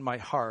kindness in my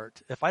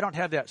heart, if I don't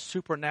have that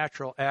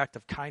supernatural act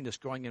of kindness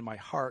growing in my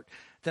heart,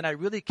 then I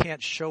really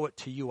can't show it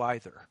to you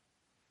either.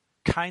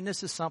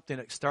 Kindness is something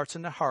that starts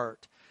in the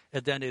heart,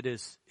 and then it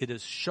is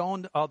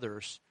shown to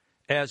others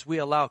as we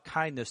allow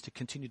kindness to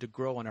continue to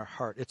grow in our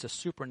heart. It's a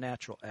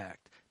supernatural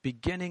act,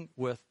 beginning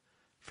with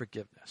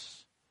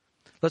forgiveness.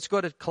 Let's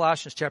go to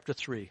Colossians chapter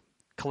 3.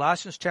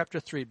 Colossians chapter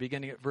 3,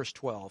 beginning at verse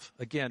 12.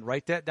 Again,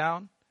 write that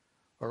down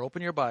or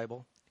open your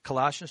Bible.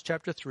 Colossians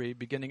chapter 3,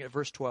 beginning at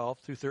verse 12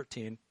 through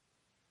 13.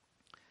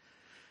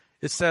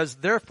 It says,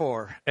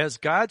 therefore, as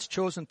God's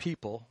chosen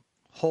people,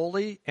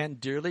 holy and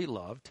dearly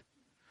loved,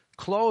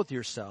 clothe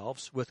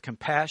yourselves with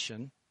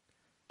compassion,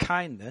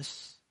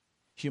 kindness,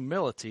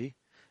 humility,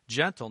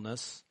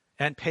 gentleness,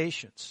 and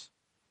patience.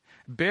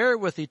 Bear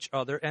with each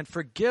other and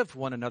forgive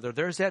one another.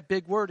 There's that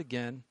big word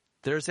again.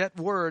 There's that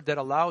word that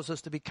allows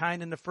us to be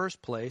kind in the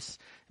first place.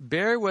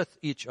 Bear with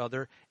each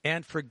other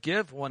and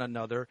forgive one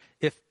another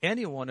if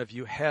any one of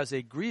you has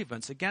a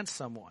grievance against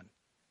someone.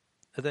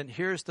 And then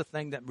here's the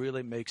thing that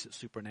really makes it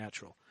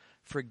supernatural.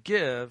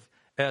 Forgive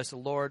as the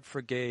Lord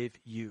forgave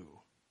you.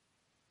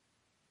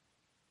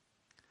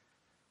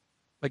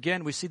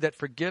 Again, we see that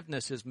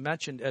forgiveness is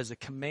mentioned as a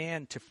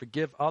command to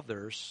forgive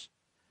others.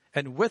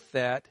 And with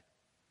that,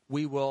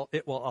 it will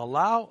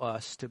allow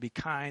us to be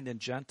kind and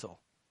gentle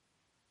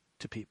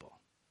to people.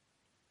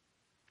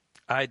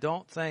 I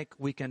don't think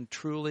we can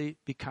truly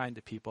be kind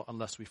to people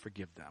unless we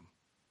forgive them.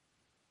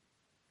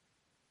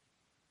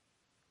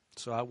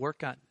 So I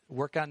work on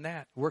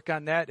that. Work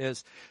on that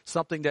as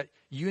something that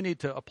you need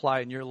to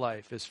apply in your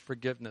life is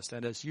forgiveness.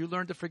 And as you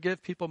learn to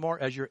forgive people more,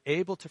 as you're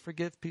able to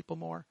forgive people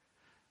more,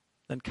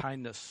 then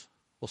kindness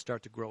will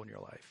start to grow in your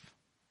life.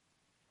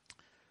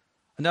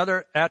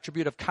 Another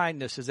attribute of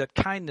kindness is that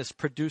kindness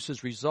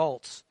produces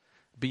results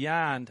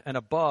beyond and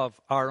above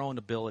our own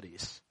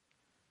abilities.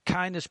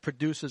 Kindness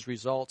produces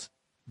results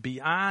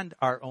beyond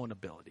our own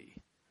ability.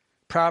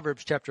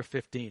 Proverbs chapter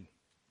 15,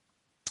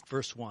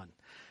 verse 1.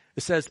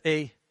 It says,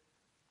 a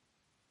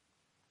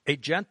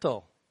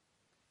gentle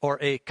or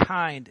a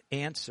kind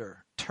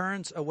answer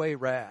turns away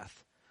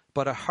wrath,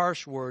 but a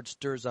harsh word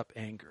stirs up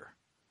anger.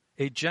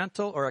 A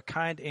gentle or a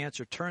kind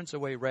answer turns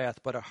away wrath,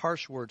 but a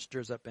harsh word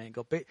stirs up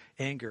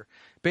anger.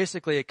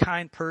 Basically, a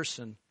kind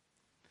person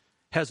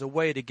has a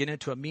way to get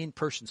into a mean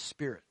person's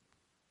spirit.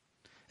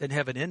 and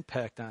have an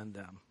impact on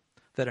them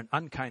that an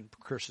unkind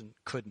person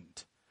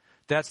couldn't.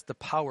 That's the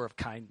power of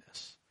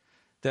kindness.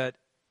 That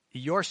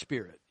your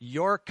spirit,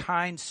 your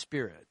kind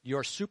spirit,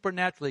 your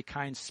supernaturally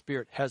kind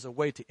spirit has a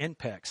way to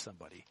impact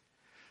somebody.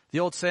 The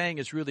old saying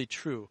is really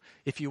true.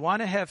 If you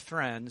want to have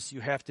friends,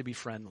 you have to be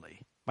friendly.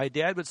 My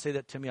dad would say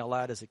that to me a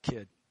lot as a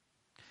kid.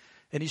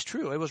 And he's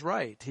true. It was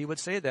right. He would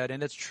say that,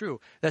 and it's true.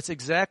 That's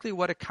exactly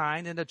what a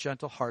kind and a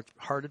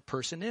gentle-hearted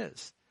person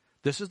is.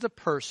 This is the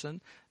person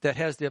that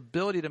has the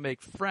ability to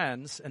make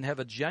friends and have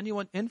a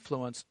genuine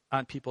influence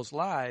on people's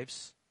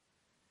lives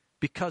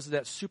because of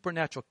that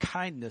supernatural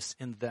kindness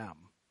in them.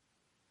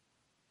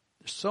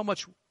 There's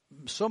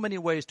so many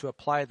ways to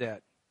apply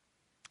that,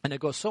 and it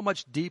goes so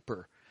much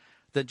deeper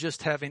than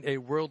just having a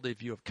worldly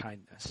view of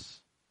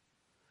kindness.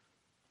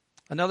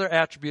 Another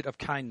attribute of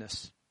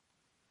kindness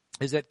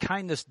is that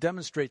kindness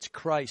demonstrates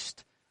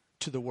Christ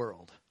to the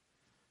world.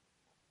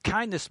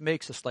 Kindness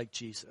makes us like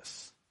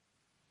Jesus.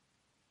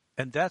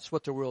 And that's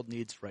what the world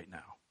needs right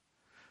now.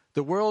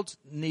 The world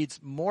needs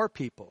more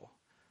people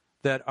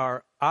that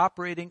are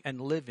operating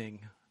and living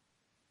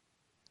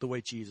the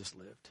way Jesus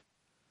lived.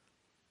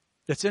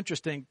 It's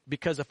interesting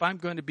because if I'm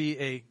going to be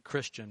a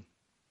Christian,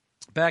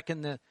 back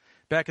in the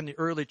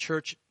early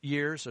church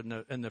years,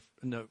 when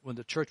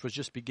the church was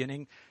just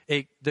beginning,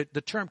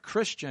 the term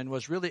Christian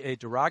was really a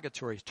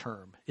derogatory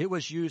term. It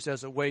was used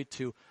as a way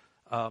to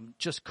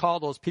just call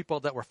those people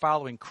that were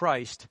following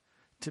Christ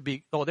to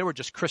be, they were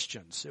just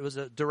Christians. It was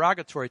a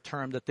derogatory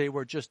term that they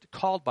were just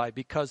called by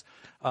because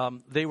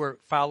they were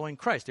following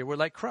Christ. They were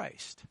like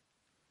Christ.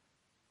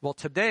 Well,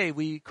 today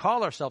we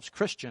call ourselves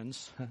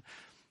Christians,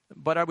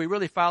 but are we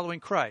really following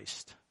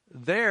Christ?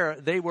 There,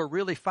 they were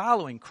really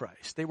following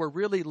Christ. They were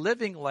really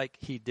living like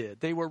he did.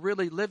 They were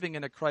really living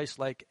in a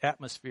Christ-like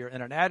atmosphere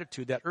and an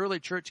attitude. That early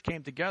church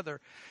came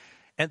together,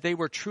 and they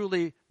were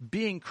truly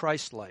being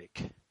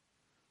Christ-like.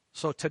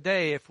 So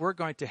today, if we're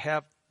going to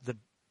have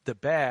the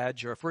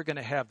badge, or if we're going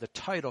to have the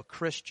title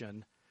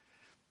Christian,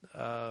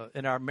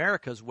 in our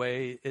America's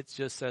way, it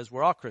just says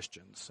we're all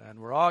Christians, and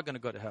we're all going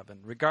to go to heaven,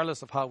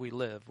 regardless of how we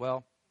live.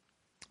 Well,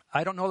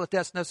 I don't know that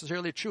that's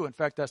necessarily true. In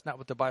fact, that's not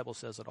what the Bible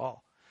says at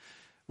all.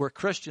 We're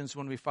Christians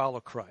when we follow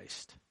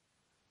Christ.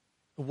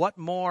 What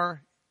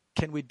more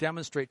can we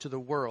demonstrate to the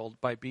world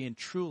by being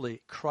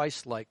truly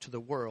Christ-like to the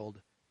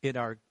world in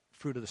our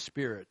fruit of the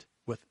Spirit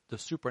with the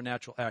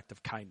supernatural act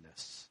of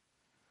kindness?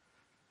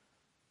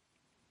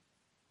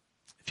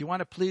 If you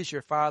want to please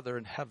your Father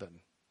in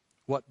heaven,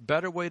 what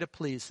better way to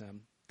please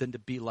him than to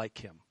be like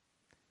him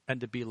and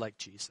to be like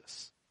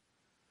Jesus?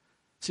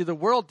 See, the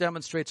world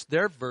demonstrates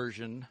their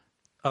version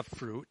of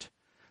fruit,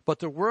 but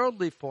the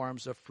worldly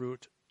forms of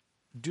fruit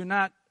do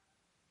not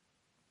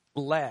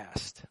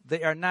last.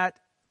 They are not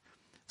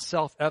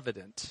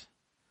self-evident.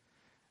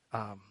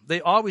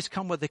 They always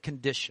come with a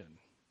condition.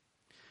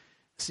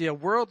 See, a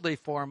worldly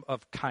form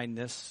of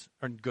kindness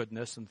and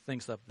goodness and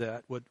things like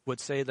that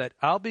would say that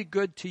I'll be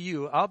good to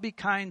you, I'll be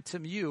kind to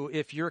you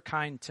if you're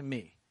kind to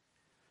me.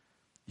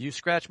 You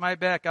scratch my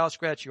back, I'll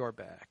scratch your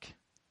back.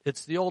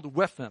 It's the old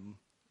whiffum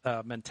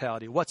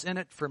mentality. What's in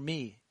it for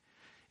me?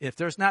 If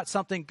there's not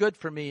something good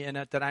for me in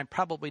it, then I'm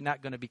probably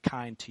not going to be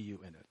kind to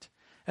you in it.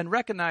 And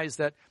recognize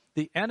that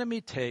the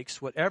enemy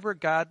takes whatever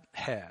God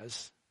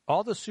has,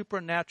 all the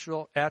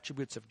supernatural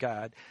attributes of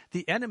God,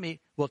 the enemy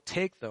will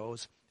take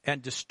those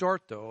and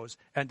distort those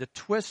and to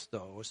twist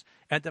those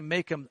and to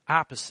make them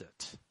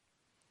opposite.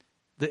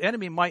 The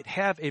enemy might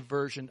have a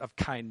version of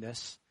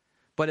kindness,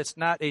 but it's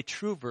not a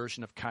true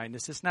version of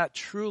kindness. It's not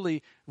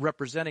truly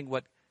representing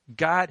what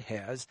God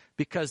has,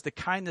 because the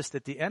kindness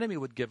that the enemy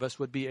would give us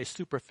would be a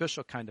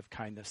superficial kind of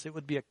kindness. It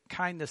would be a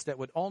kindness that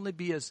would only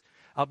be as,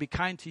 I'll be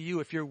kind to you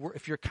if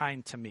you're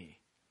kind to me.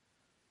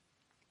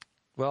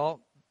 Well,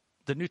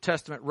 the New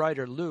Testament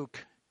writer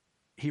Luke,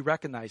 he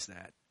recognized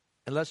that.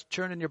 And let's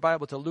turn in your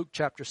Bible to Luke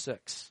chapter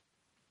 6.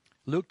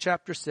 Luke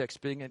chapter 6,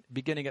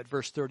 beginning at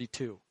verse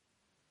 32.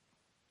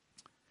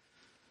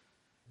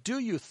 Do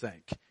you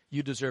think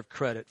you deserve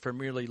credit for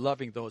merely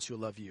loving those who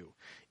love you?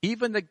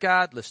 Even the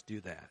godless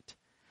do that.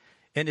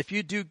 And if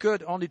you do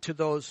good only to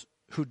those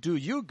who do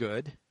you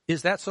good,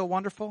 is that so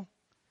wonderful?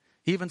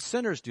 Even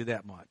sinners do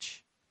that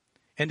much.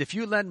 And if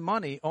you lend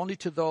money only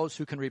to those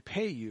who can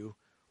repay you,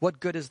 what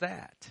good is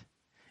that?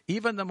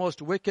 Even the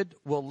most wicked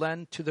will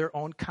lend to their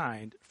own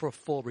kind for a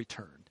full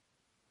return.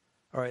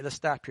 All right, let's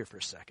stop here for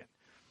a second.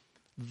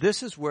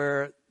 This is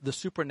where the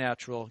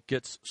supernatural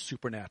gets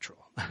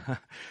supernatural.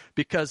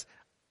 Because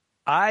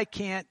I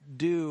can't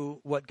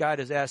do what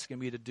God is asking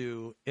me to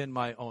do in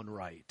my own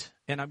right.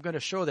 And I'm going to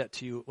show that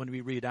to you when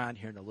we read on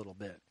here in a little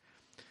bit.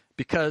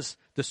 Because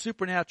the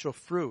supernatural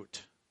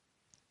fruit,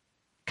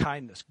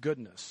 kindness,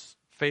 goodness,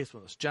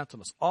 faithfulness,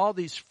 gentleness, all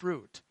these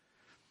fruit,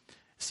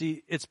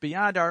 see, it's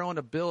beyond our own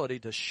ability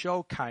to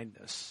show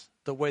kindness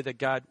the way that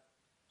God's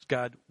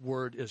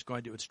word is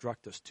going to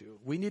instruct us to.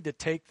 We need to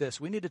take this,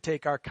 we need to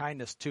take our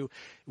kindness to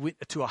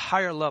a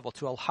higher level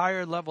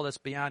that's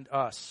beyond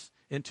us,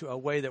 into a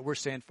way that we're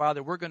saying,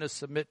 Father, we're going to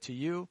submit to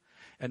you,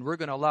 and we're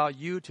going to allow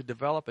you to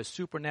develop a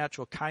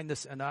supernatural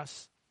kindness in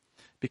us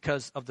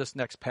because of this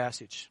next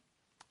passage.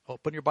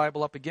 Open your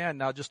Bible up again.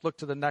 Now just look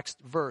to the next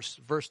verse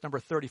number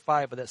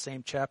 35 of that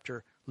same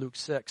chapter, Luke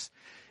 6.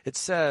 It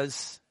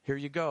says, here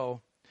you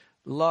go,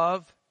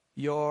 love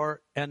your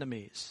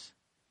enemies.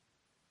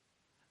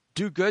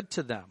 Do good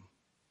to them.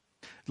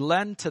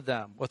 Lend to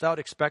them without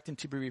expecting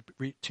to be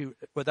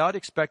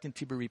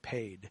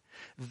repaid.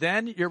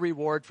 Then your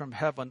reward from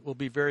heaven will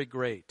be very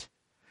great,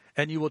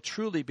 and you will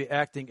truly be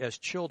acting as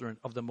children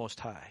of the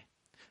Most High.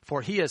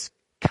 For he is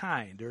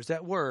kind, there's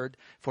that word,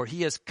 for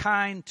he is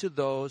kind to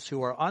those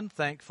who are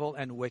unthankful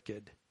and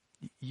wicked.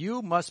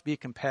 You must be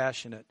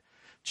compassionate,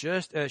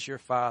 just as your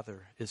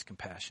Father is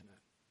compassionate.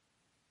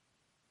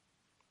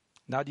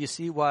 Now, do you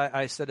see why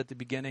I said at the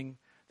beginning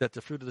that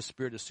the fruit of the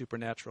Spirit is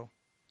supernatural?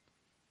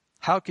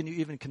 How can you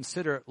even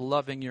consider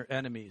loving your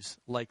enemies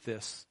like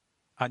this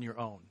on your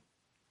own?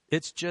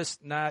 It's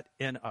just not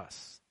in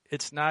us.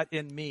 It's not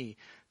in me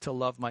to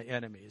love my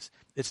enemies.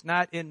 It's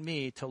not in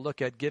me to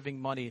look at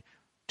giving money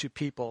to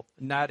people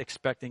not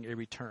expecting a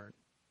return.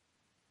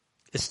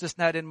 It's just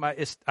not in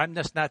I'm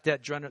just not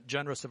that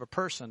generous of a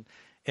person,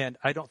 and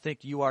I don't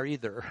think you are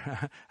either.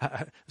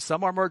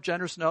 Some are more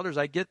generous than others,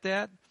 I get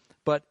that,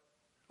 but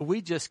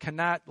we just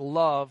cannot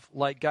love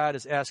like God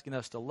is asking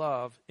us to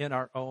love in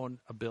our own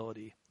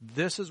ability.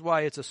 This is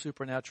why it's a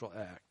supernatural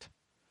act.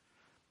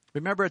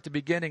 Remember at the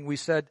beginning we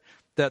said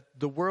that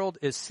the world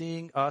is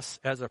seeing us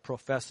as a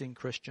professing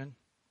Christian.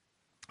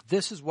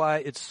 This is why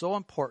it's so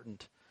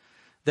important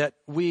that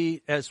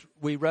we, as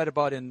we read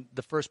about in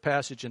the first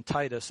passage in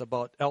Titus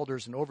about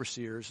elders and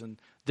overseers and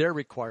their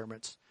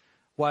requirements,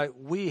 why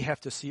we have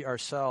to see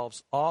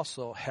ourselves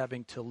also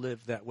having to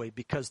live that way,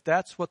 because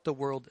that's what the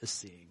world is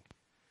seeing.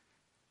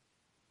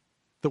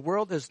 The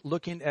world is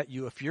looking at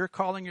you. If you're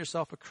calling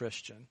yourself a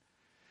Christian,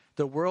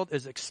 the world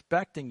is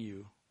expecting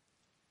you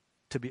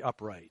to be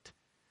upright.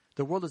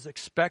 The world is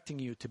expecting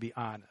you to be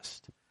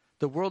honest.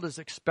 The world is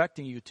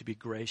expecting you to be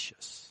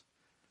gracious.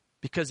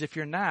 Because if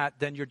you're not,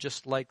 then you're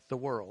just like the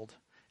world,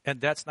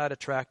 and that's not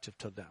attractive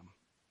to them.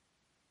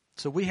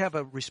 So we have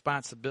a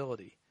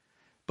responsibility,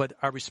 but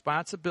our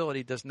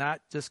responsibility does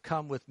not just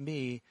come with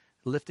me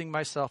lifting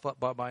myself up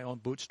by my own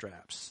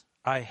bootstraps.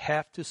 I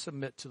have to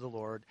submit to the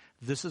Lord.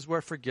 This is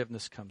where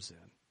forgiveness comes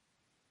in.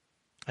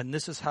 And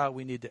this is how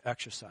we need to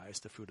exercise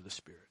the fruit of the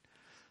Spirit.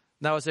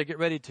 Now, as I get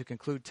ready to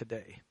conclude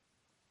today,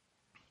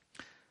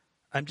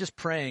 I'm just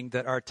praying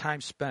that our time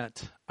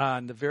spent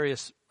on the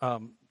various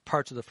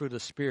parts of the fruit of the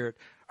Spirit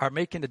are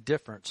making a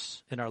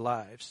difference in our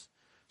lives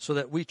so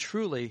that we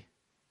truly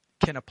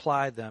can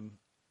apply them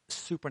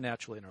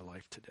supernaturally in our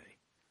life today.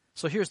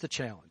 So here's the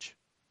challenge.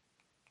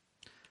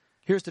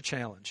 Here's the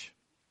challenge.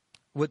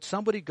 Would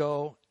somebody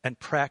go and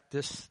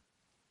practice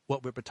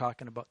what we've been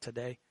talking about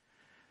today?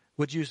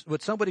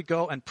 Would somebody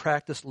go and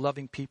practice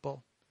loving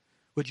people?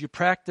 Would you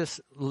practice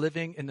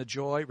living in the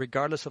joy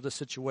regardless of the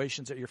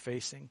situations that you're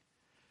facing?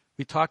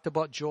 We talked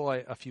about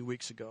joy a few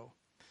weeks ago.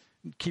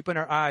 Keeping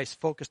our eyes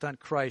focused on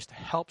Christ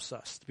helps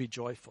us to be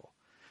joyful.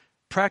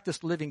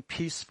 Practice living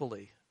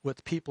peacefully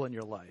with people in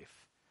your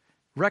life.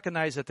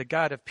 Recognize that the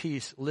God of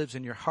peace lives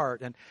in your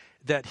heart and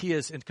that he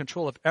is in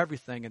control of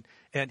everything,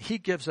 and he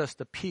gives us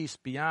the peace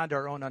beyond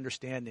our own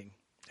understanding.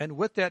 And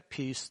with that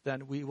peace,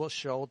 then we will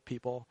show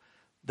people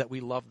that we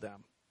love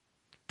them.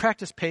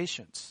 Practice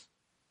patience,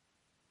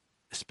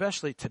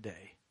 especially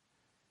today.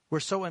 We're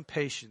so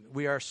impatient.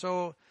 We are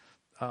so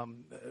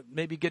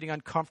maybe getting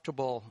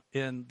uncomfortable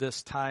in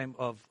this time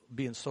of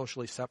being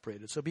socially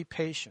separated. So be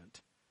patient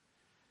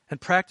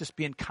and practice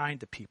being kind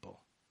to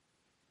people.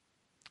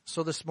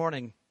 So this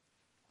morning,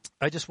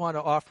 I just want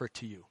to offer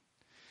to you,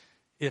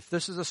 if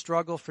this is a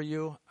struggle for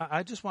you,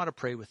 I just want to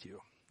pray with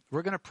you.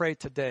 We're going to pray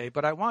today,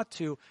 but I want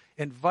to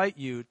invite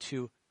you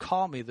to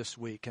call me this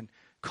week and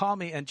call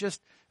me and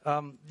just,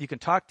 you can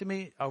talk to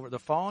me over the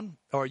phone,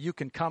 or you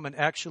can come and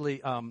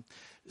actually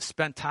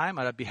spend time,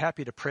 and I'd be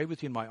happy to pray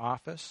with you in my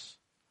office.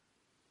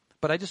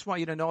 But I just want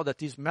you to know that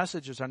these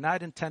messages are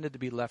not intended to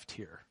be left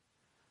here.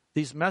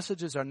 These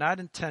messages are not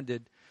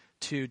intended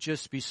to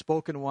just be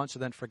spoken once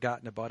and then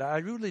forgotten about. I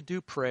really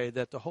do pray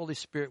that the Holy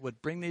Spirit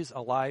would bring these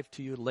alive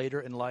to you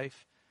later in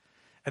life,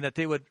 and that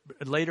they would,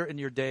 later in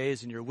your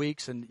days and your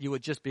weeks, and you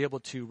would just be able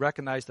to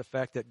recognize the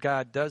fact that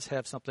God does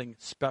have something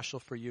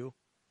special for you.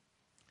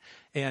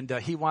 And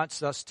he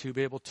wants us to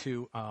be able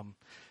to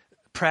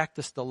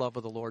practice the love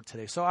of the Lord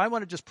today. So I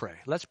want to just pray.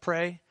 Let's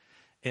pray.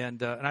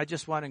 And I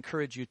just want to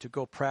encourage you to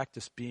go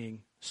practice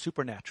being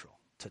supernatural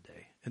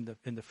today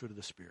in the fruit of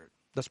the Spirit.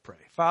 Let's pray.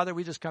 Father,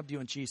 we just come to you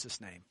in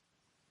Jesus' name.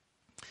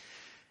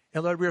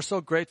 And Lord, we are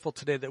so grateful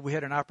today that we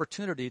had an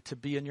opportunity to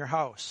be in your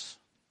house.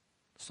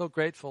 So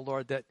grateful,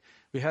 Lord, that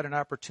we had an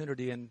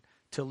opportunity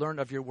to learn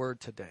of your word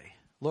today.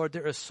 Lord,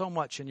 there is so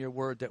much in your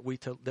word that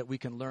we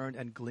can learn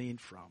and glean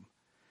from.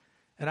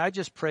 And I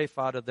just pray,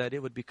 Father, that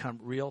it would become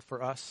real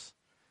for us,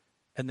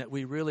 and that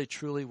we really,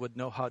 truly would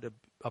know how to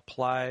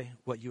apply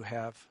what you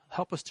have.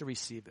 Help us to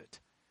receive it.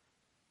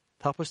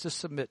 Help us to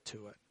submit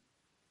to it.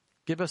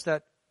 Give us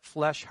that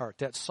flesh heart,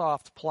 that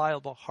soft,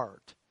 pliable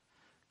heart,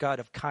 God,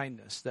 of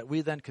kindness, that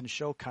we then can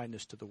show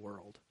kindness to the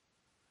world.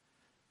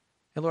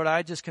 And Lord,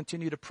 I just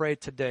continue to pray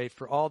today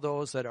for all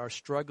those that are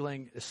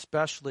struggling,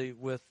 especially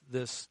with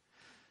this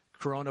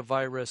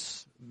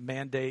coronavirus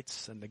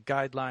mandates and the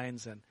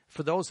guidelines, and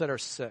for those that are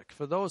sick,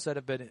 for those that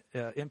have been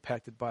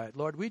impacted by it.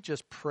 Lord, we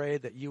just pray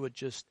that you would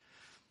just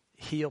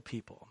heal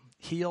people,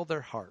 heal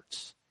their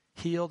hearts,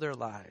 heal their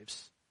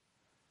lives.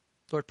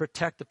 Lord,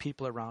 protect the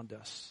people around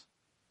us.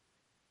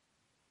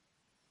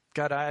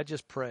 God, I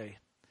just pray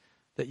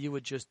that you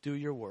would just do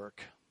your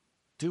work.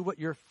 Do what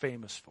you're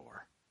famous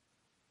for.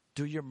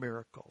 Do your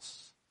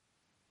miracles.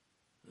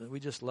 And we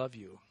just love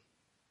you.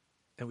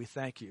 And we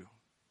thank you.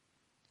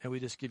 And we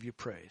just give you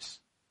praise.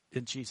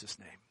 In Jesus'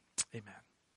 name, amen.